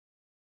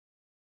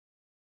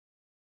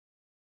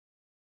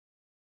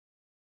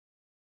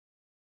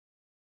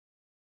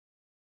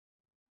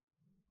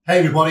Hey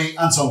everybody,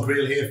 Anton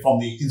Creel here from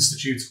the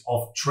Institute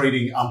of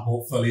Trading and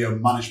Portfolio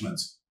Management.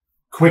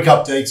 Quick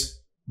update,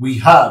 we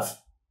have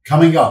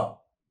coming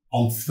up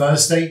on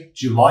Thursday,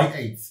 July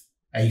 8th,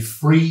 a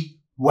free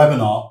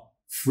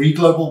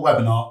global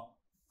webinar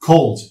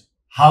called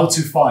How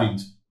to Find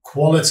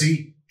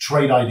Quality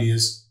Trade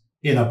Ideas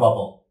in a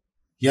Bubble.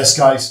 Yes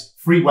guys,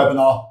 free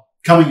webinar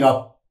coming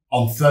up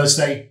on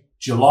Thursday,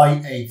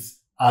 July 8th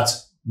at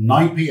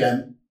 9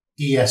 p.m.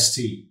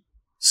 EST.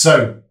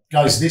 So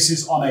guys, this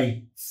is on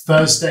a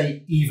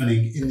Thursday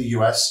evening in the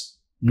US,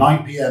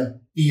 9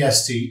 p.m.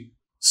 EST.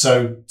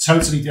 So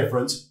totally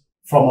different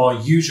from our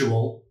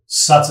usual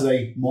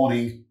Saturday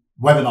morning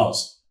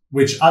webinars,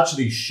 which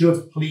actually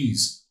should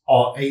please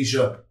our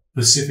Asia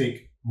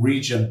Pacific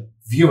region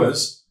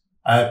viewers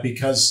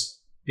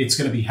because it's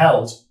going to be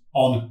held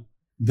on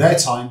their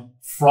time,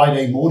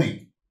 Friday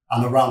morning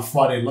and around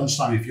Friday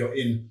lunchtime if you're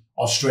in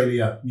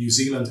Australia, New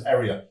Zealand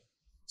area.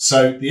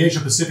 So the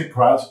Asia Pacific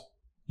crowd,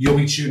 you'll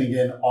be tuning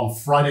in on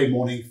Friday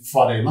morning,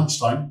 Friday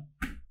lunchtime.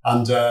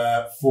 And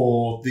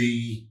for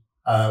the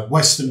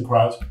Western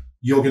crowd,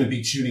 you're going to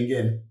be tuning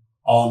in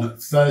on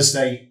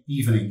Thursday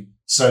evening.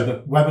 So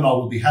the webinar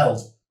will be held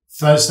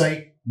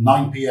Thursday,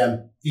 9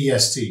 p.m.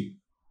 EST.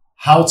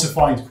 How to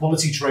find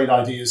quality trade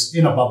ideas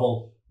in a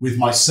bubble with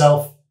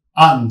myself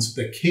and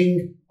the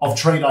king of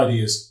trade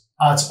ideas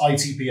at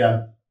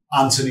ITPM,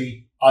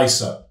 Anthony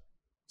Isa.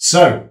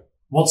 So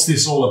what's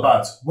this all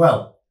about?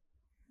 Well,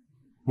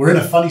 we're in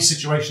a funny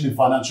situation in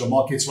financial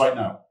markets right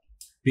now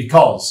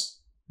because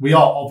we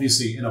are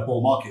obviously in a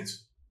bull market,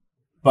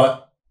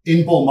 but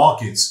in bull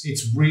markets,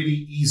 it's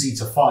really easy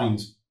to find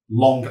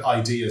long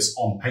ideas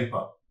on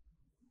paper,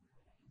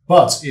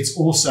 but it's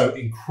also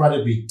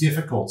incredibly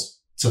difficult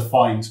to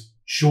find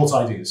short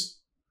ideas.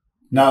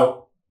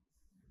 Now,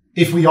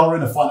 if we are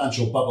in a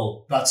financial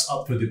bubble, that's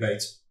up for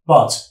debate,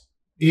 but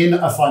in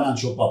a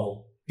financial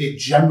bubble, it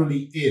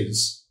generally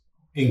is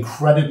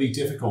incredibly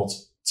difficult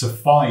to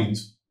find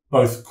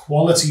both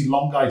quality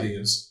long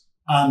ideas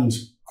and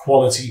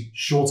quality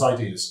short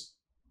ideas.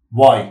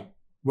 Why?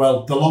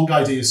 Well, the long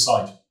ideas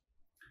side.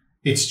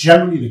 It's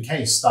generally the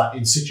case that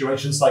in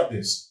situations like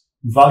this,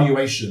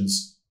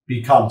 valuations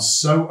become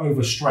so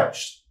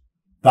overstretched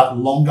that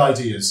long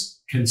ideas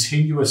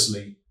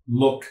continuously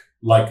look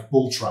like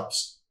bull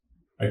traps.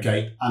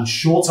 Okay. And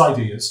short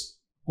ideas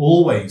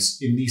always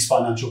in these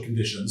financial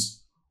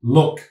conditions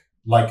look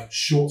like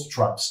short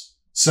traps.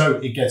 So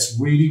it gets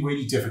really,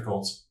 really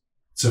difficult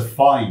to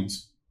find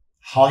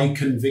high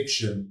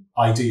conviction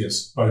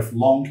ideas, both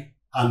long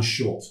and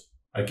short.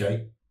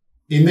 Okay.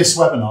 In this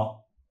webinar,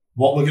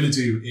 what we're going to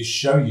do is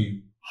show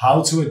you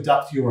how to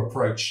adapt your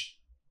approach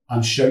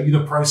and show you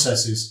the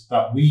processes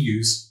that we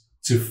use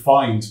to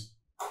find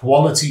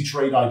quality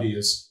trade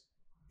ideas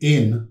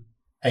in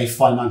a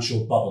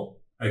financial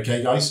bubble.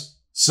 Okay, guys.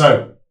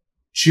 So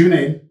tune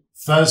in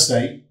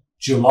Thursday,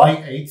 July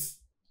 8th,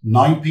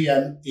 9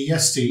 p.m.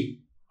 EST,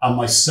 and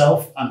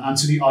myself and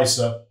Anthony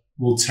Isa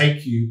will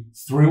take you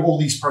through all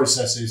these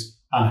processes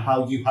and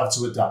how you have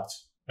to adapt.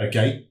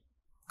 Okay.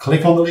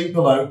 Click on the link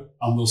below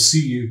and we'll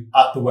see you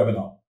at the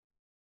webinar.